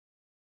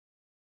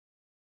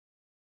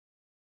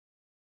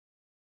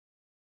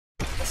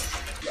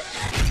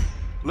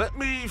Let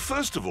me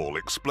first of all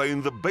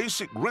explain the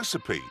basic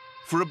recipe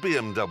for a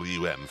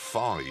BMW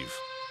M5.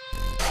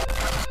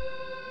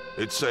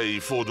 It's a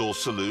four-door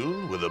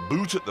saloon with a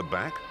boot at the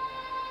back,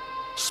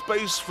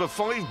 space for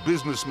 5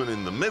 businessmen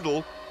in the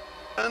middle,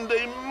 and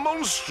a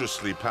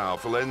monstrously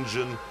powerful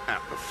engine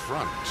at the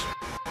front.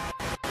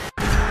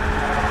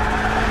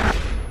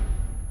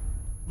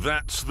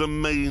 That's the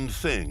main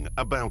thing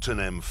about an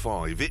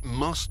M5. It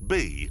must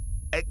be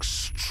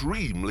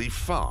extremely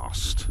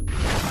fast.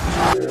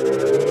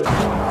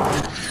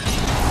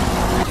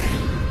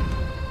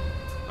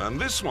 And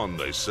this one,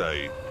 they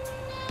say,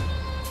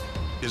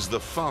 is the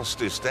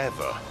fastest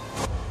ever.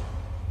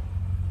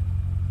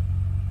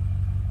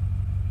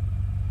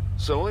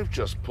 So I've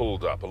just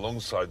pulled up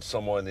alongside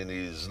someone in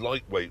his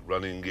lightweight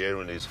running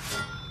gear and his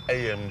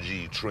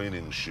AMG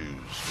training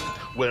shoes,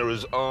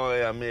 whereas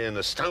I am in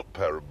a stout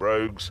pair of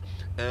brogues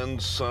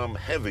and some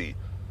heavy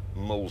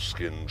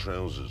moleskin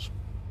trousers,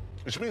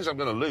 which means I'm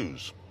going to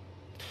lose.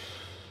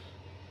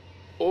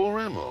 Or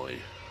am I?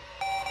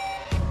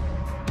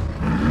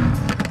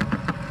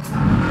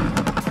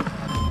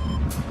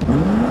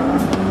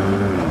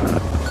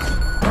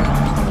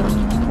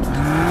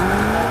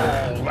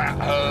 Oh, that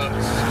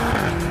hurts.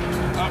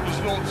 That was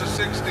 0 to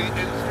 60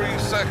 in 3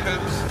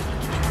 seconds.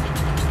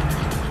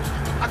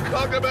 I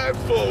can't go back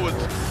forward.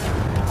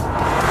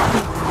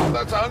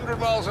 That's 100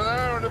 miles an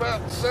hour in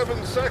about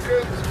 7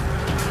 seconds.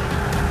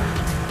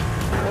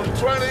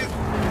 120.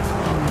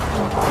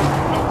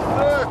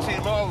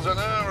 30 miles an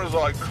hour as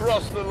I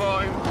cross the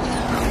line.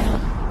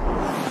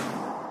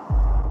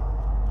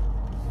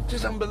 It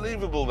is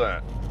unbelievable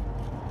that.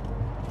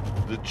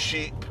 The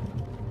cheap,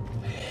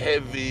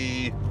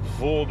 heavy,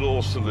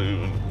 four-door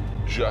saloon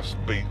just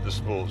beat the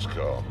sports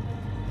car.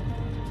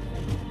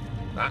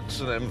 That's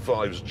an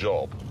M5's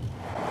job.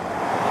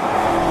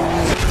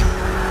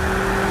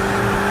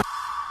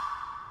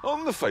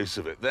 On the face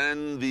of it,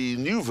 then, the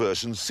new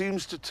version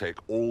seems to tick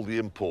all the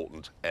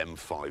important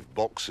M5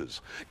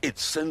 boxes.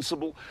 It's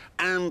sensible,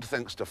 and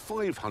thanks to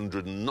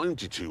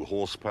 592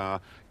 horsepower,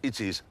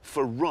 it is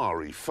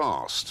Ferrari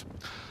fast.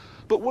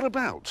 But what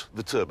about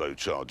the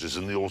turbochargers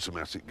and the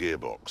automatic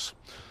gearbox?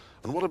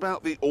 And what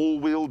about the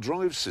all-wheel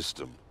drive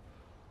system?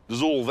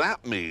 Does all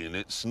that mean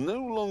it's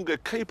no longer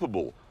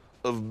capable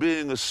of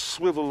being a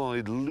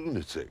swivel-eyed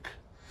lunatic?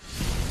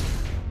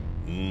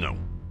 No,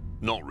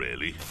 not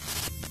really.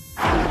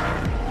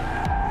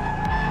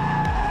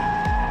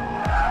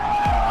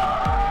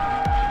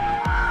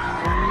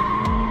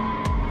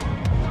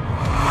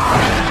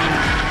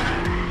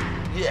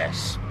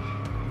 Yes,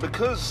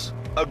 because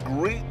a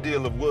great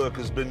deal of work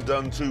has been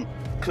done to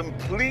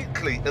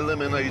completely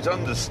eliminate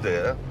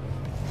understeer.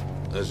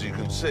 As you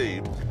can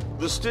see,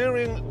 the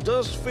steering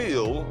does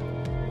feel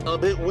a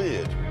bit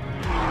weird.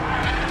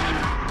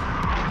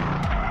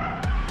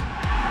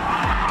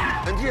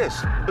 And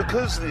yes,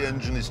 because the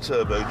engine is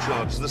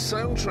turbocharged, the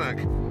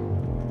soundtrack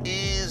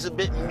is a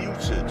bit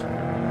muted.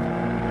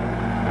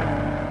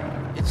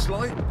 It's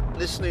like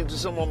listening to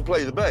someone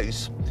play the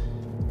bass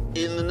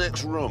in the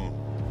next room.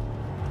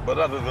 But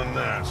other than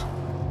that,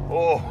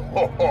 oh,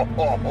 ho, ho,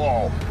 ho,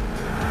 ho.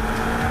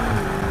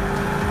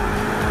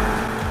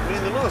 I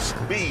mean, there must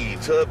be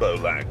turbo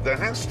lag. There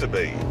has to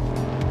be.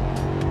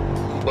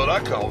 But I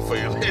can't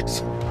feel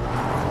it.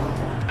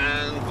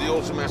 And the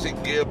automatic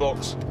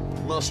gearbox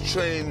must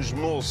change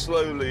more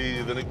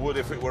slowly than it would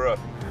if it were a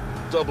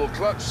double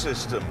clutch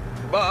system.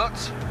 But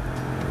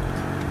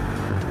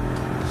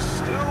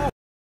still.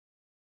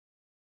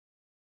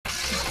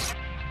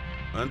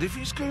 And if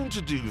he's going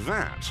to do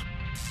that,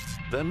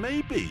 there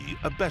may be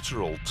a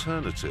better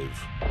alternative.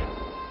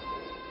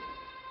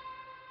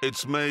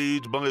 It's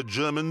made by a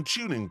German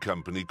tuning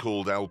company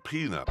called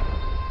Alpina,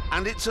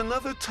 and it's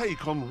another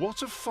take on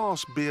what a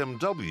fast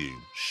BMW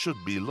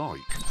should be like.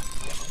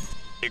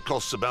 It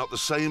costs about the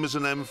same as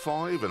an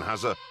M5 and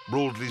has a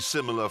broadly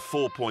similar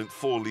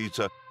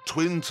 4.4-litre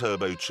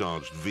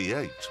twin-turbocharged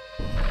V8.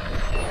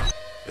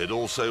 It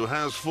also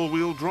has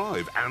four-wheel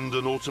drive and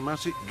an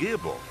automatic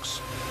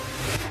gearbox.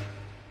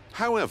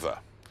 However,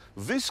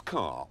 this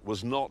car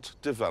was not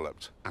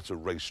developed at a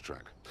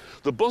racetrack.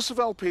 The boss of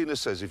Alpina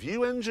says if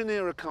you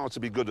engineer a car to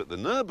be good at the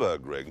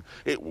Nürburgring,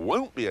 it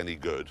won't be any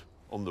good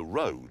on the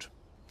road.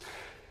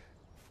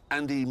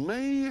 And he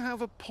may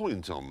have a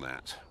point on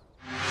that.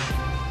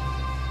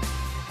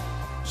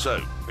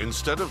 So,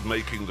 instead of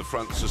making the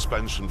front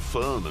suspension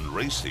firm and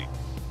racy,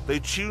 they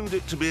tuned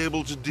it to be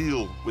able to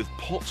deal with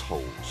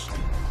potholes.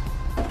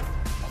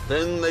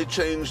 Then they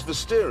changed the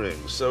steering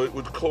so it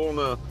would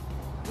corner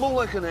more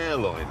like an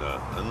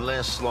airliner and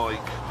less like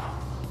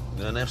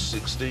an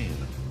F16.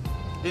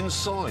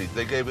 Inside,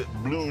 they gave it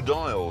blue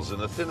dials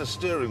and a thinner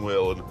steering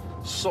wheel and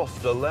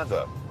softer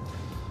leather.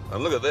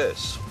 And look at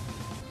this,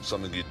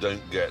 something you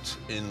don't get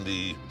in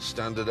the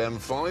standard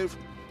M5.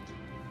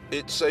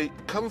 It's a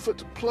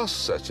Comfort Plus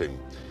setting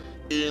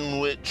in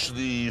which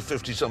the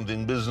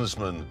 50-something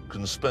businessman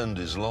can spend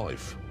his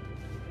life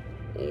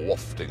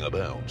wafting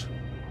about.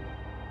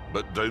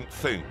 But don't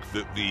think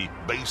that the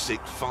basic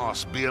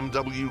fast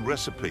BMW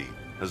recipe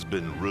has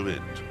been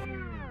ruined.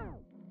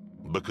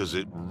 because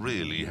it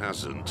really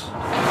hasn't.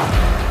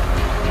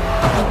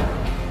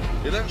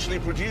 It actually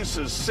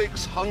produces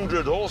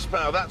 600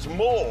 horsepower. That's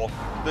more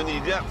than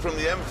you'd get from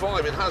the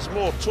M5. It has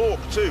more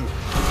torque too.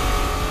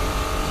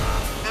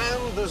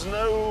 And there's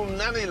no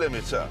nanny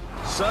limiter.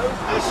 So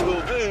this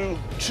will do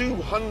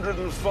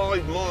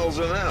 205 miles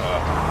an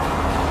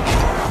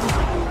hour.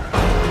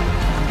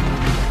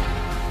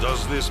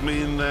 Does this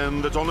mean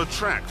then that on a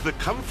track the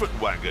comfort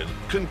wagon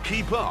can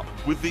keep up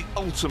with the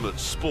ultimate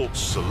sports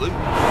saloon?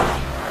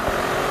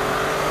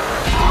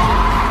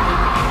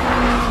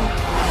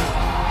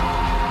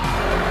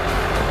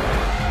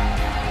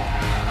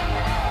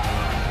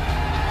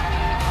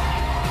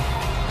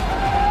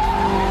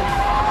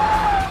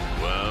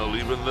 Well,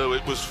 even though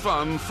it was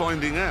fun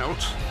finding out.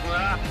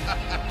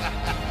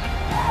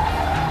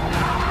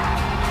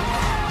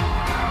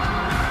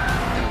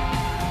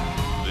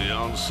 The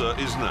answer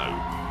is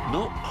no.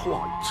 Not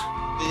quite.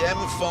 The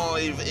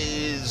M5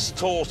 is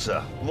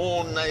tauter,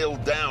 more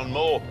nailed down,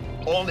 more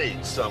on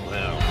it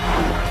somehow.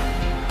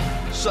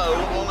 So,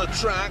 on a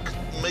track,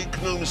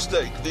 make no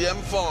mistake, the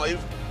M5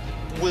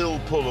 will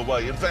pull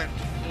away. In fact,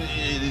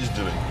 it is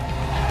doing.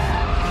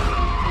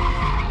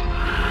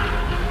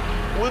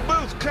 We're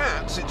both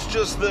cats, it's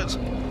just that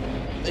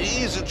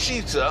he's a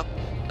cheetah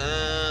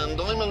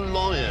and I'm a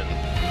lion.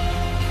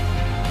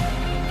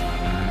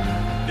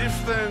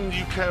 If then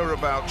you care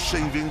about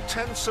shaving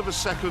tenths of a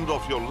second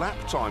off your lap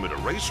time at a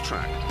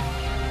racetrack,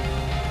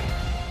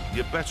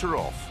 you're better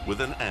off with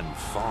an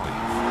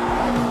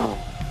M5.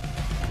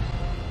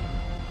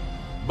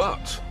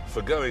 But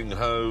for going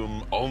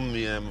home on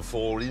the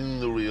M4 in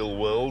the real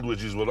world,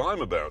 which is what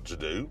I'm about to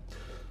do,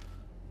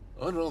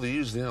 I'd rather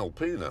use the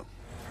Alpina.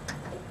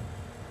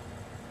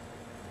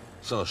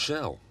 So I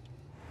shall.